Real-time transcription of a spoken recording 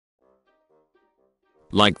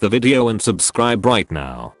Like the video and subscribe right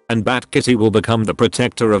now, and Bat Kitty will become the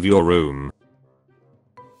protector of your room.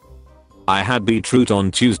 I had beetroot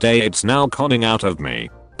on Tuesday, it's now conning out of me.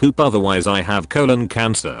 Poop, otherwise I have colon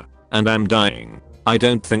cancer. And I'm dying. I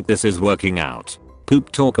don't think this is working out.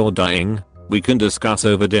 Poop talk or dying? We can discuss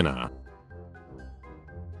over dinner.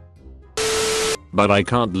 But I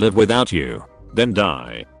can't live without you. Then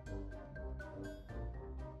die.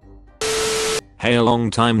 Hey, a long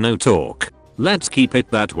time no talk. Let's keep it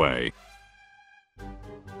that way.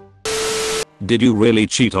 Did you really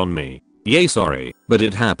cheat on me? Yay, sorry, but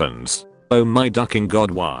it happens. Oh my ducking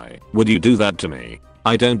god, why would you do that to me?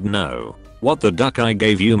 I don't know. What the duck, I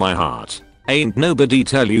gave you my heart. Ain't nobody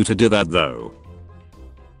tell you to do that though.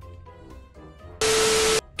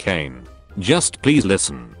 Kane. Just please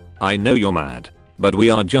listen. I know you're mad, but we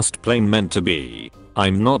are just plain meant to be.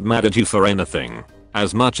 I'm not mad at you for anything.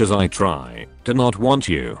 As much as I try to not want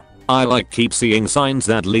you, I keep seeing signs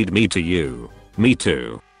that lead me to you. Me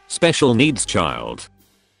too. Special needs child.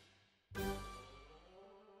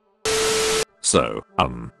 So,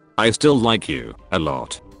 I still like you a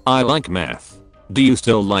lot. I like meth. Do you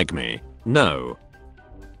still like me? No.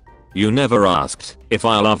 You never asked if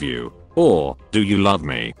I love you, or do you love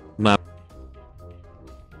me? No.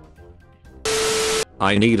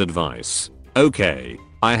 I need advice. Okay,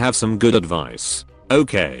 I have some good advice.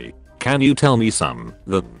 Okay, can you tell me some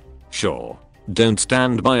then? Sure. Don't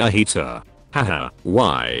stand by a heater. Haha,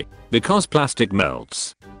 why? Because plastic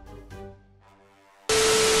melts.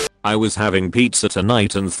 I was having pizza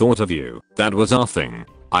tonight and thought of you. That was our thing.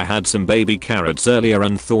 I had some baby carrots earlier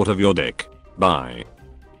and thought of your dick. Bye.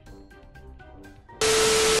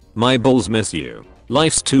 My balls miss you.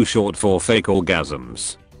 Life's too short for fake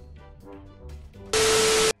orgasms.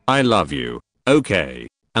 I love you. Okay.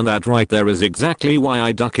 And that right there is exactly why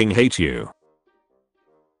I ducking hate you.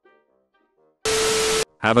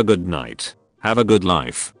 Have a good night. Have a good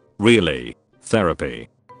life. Really. Therapy.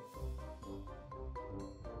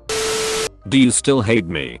 Do you still hate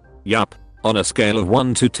me? Yup. On a scale of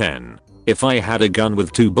 1 to 10. If I had a gun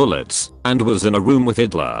with 2 bullets and was in a room with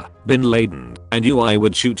Hitler, Bin Laden, and you, I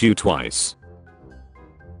would shoot you twice.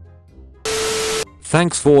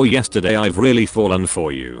 Thanks for yesterday, I've really fallen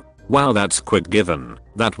for you. Wow, that's quick given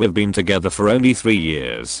that we've been together for only 3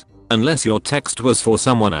 years. Unless your text was for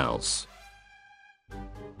someone else.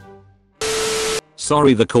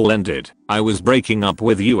 Sorry the call ended. I was breaking up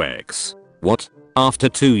with UX. What? After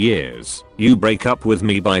 2 years, you break up with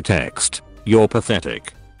me by text? You're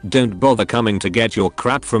pathetic. Don't bother coming to get your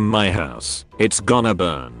crap from my house. It's gonna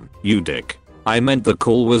burn, you dick. I meant the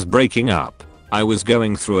call was breaking up. I was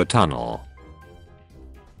going through a tunnel.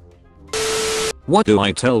 What do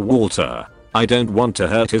I tell Walter? I don't want to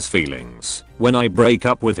hurt his feelings when I break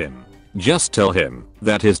up with him. Just tell him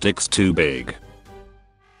that his dick's too big.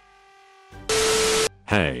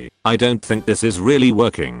 Hey, I don't think this is really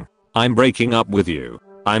working. I'm breaking up with you.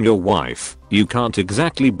 I'm your wife. You can't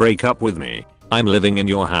exactly break up with me. I'm living in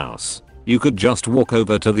your house. You could just walk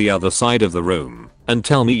over to the other side of the room and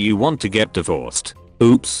tell me you want to get divorced.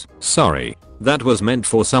 Oops, sorry. That was meant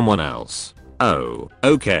for someone else. Oh,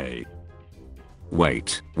 okay.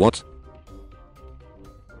 Wait, what?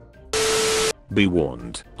 Be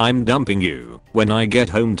warned, I'm dumping you when I get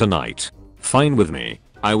home tonight. Fine with me.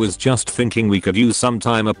 I was just thinking we could use some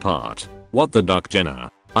time apart. What the duck,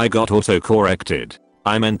 Jenna? I got auto-corrected.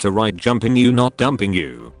 I meant to write jumping you, not dumping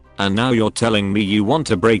you. And now you're telling me you want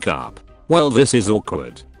to break up. Well, this is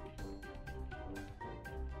awkward.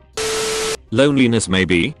 Loneliness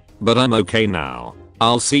maybe, but I'm okay now.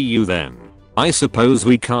 I'll see you then. I suppose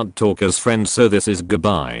we can't talk as friends, so this is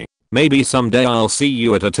goodbye. Maybe someday I'll see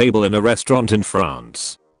you at a table in a restaurant in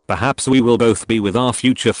France. Perhaps we will both be with our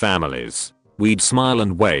future families. We'd smile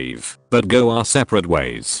and wave, but go our separate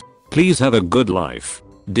ways. Please have a good life.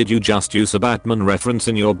 Did you just use a Batman reference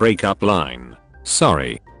in your breakup line?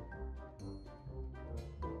 Sorry.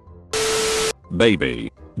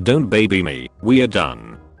 Baby. Don't baby me. We are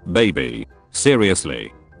done. Baby.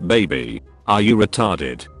 Seriously. Baby. Are you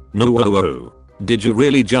retarded? No. Did you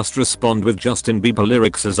really just respond with Justin Bieber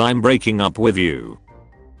lyrics as I'm breaking up with you?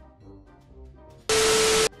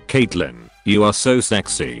 Caitlin, you are so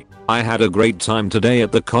sexy. I had a great time today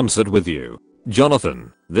at the concert with you.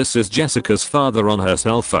 Jonathan, this is Jessica's father on her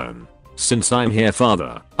cell phone. Since I'm here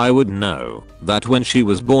father, I would know that when she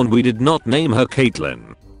was born we did not name her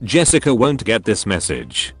Caitlin. Jessica won't get this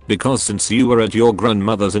message because since you were at your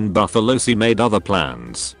grandmother's in Buffalo she made other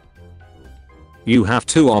plans. You have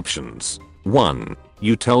 2 options. 1.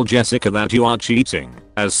 You tell Jessica that you are cheating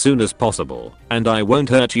as soon as possible and I won't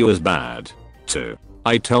hurt you as bad. 2.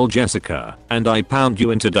 I tell Jessica and I pound you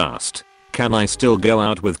into dust. Can I still go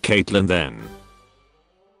out with Caitlin then?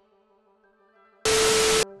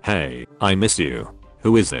 Hey, I miss you.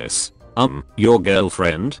 Who is this? Your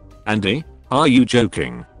girlfriend? Andy? Are you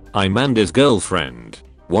joking? I'm Andy's girlfriend.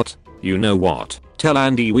 What? You know what? Tell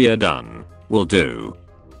Andy we're done. Will do.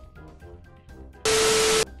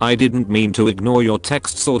 I didn't mean to ignore your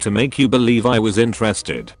texts or to make you believe I was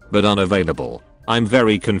interested, but unavailable. I'm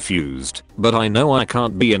very confused, but I know I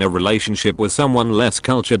can't be in a relationship with someone less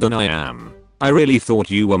cultured than I am. I really thought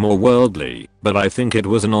you were more worldly, but I think it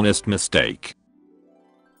was an honest mistake.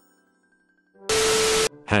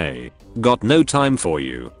 Hey, got no time for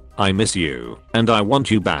you. I miss you, and I want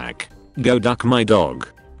you back. Go duck my dog.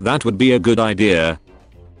 That would be a good idea.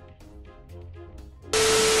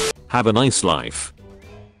 Have a nice life.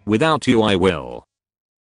 Without you I will.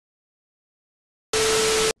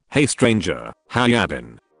 Hey stranger, how ya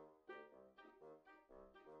been?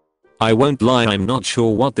 I won't lie, I'm not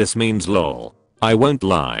sure what this means lol. I won't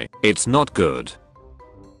lie, it's not good.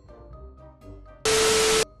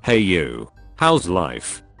 Hey you, how's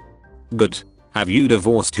life? Good. Have you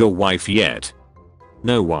divorced your wife yet?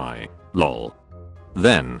 No, why? Lol.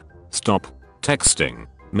 Then, stop texting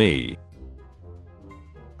me.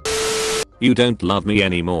 You don't love me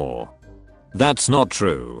anymore. That's not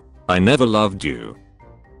true. I never loved you.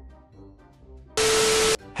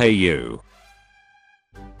 Hey you.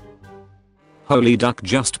 Holy duck,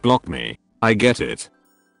 just block me. I get it.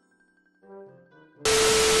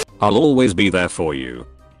 I'll always be there for you.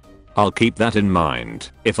 I'll keep that in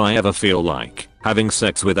mind if I ever feel like having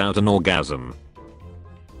sex without an orgasm.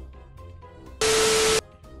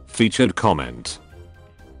 Featured comment.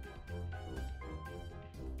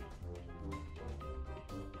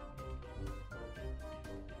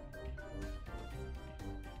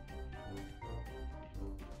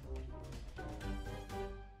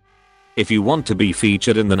 If you want to be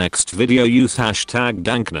featured in the next video, use hashtag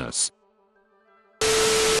dankness.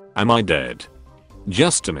 Am I dead?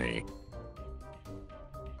 Just to me.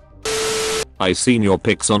 I seen your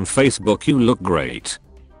pics on Facebook, you look great.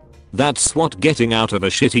 That's what getting out of a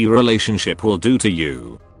shitty relationship will do to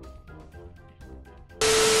you.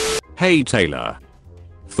 Hey Taylor.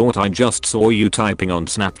 Thought I just saw you typing on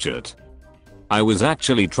Snapchat. I was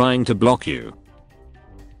actually trying to block you.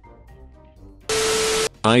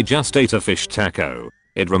 I just ate a fish taco.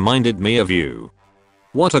 It reminded me of you.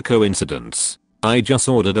 What a coincidence. I just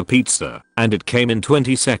ordered a pizza and it came in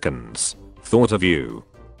 20 seconds. Thought of you.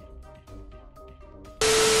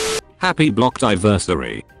 Happy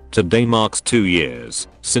blockediversary. Today marks 2 years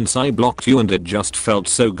since I blocked you and it just felt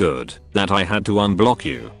so good that I had to unblock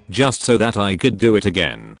you just so that I could do it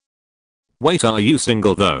again. Wait, are you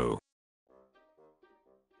single though?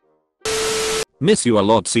 Miss you a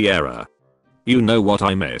lot, Sierra. You know what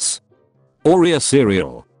I miss? Oreo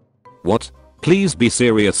cereal. What? Please be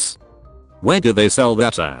serious. Where do they sell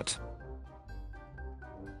that at?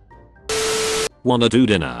 Wanna do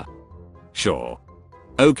dinner? Sure.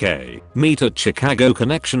 Okay, meet at Chicago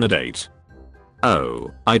Connection at 8.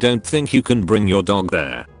 Oh, I don't think you can bring your dog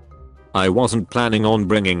there. I wasn't planning on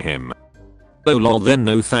bringing him. Oh lol, then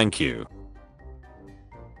no thank you.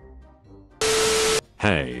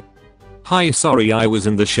 Hey. Hi, sorry I was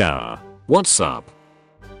in the shower. What's up?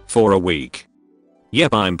 For a week.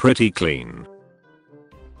 Yep, I'm pretty clean.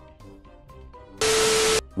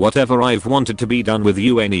 Whatever, I've wanted to be done with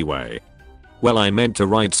you anyway. Well, I meant to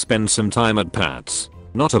write spend some time at Pat's,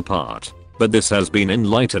 not apart, but this has been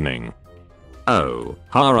enlightening. Oh,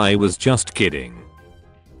 I was just kidding.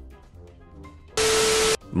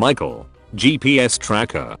 Michael, GPS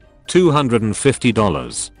tracker,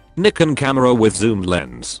 $250. Nikon camera with zoom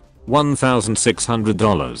lens,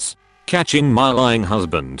 $1,600. Catching my lying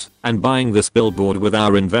husband and buying this billboard with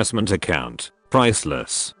our investment account,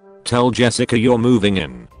 priceless. Tell Jessica you're moving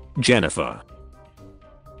in. Jennifer.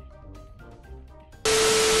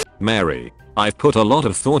 Mary, I've put a lot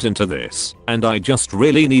of thought into this and I just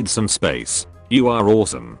really need some space. You are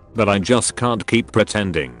awesome, but I just can't keep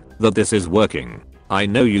pretending that this is working. I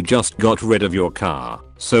know you just got rid of your car,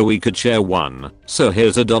 so we could share one, so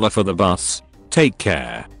here's $1 for the bus. Take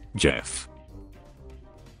care, Jeff.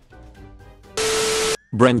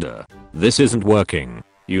 Brenda, this isn't working.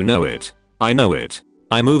 You know it. I know it.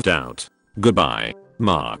 I moved out. Goodbye,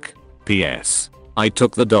 Mark. P.S. I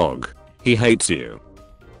took the dog. He hates you.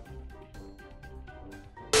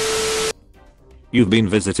 You've been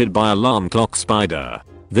visited by alarm clock spider.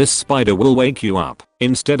 This spider will wake you up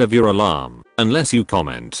instead of your alarm unless you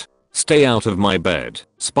comment. Stay out of my bed,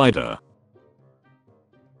 spider.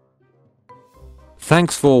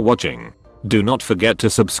 Thanks for watching. Do not forget to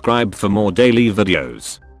subscribe for more daily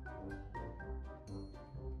videos.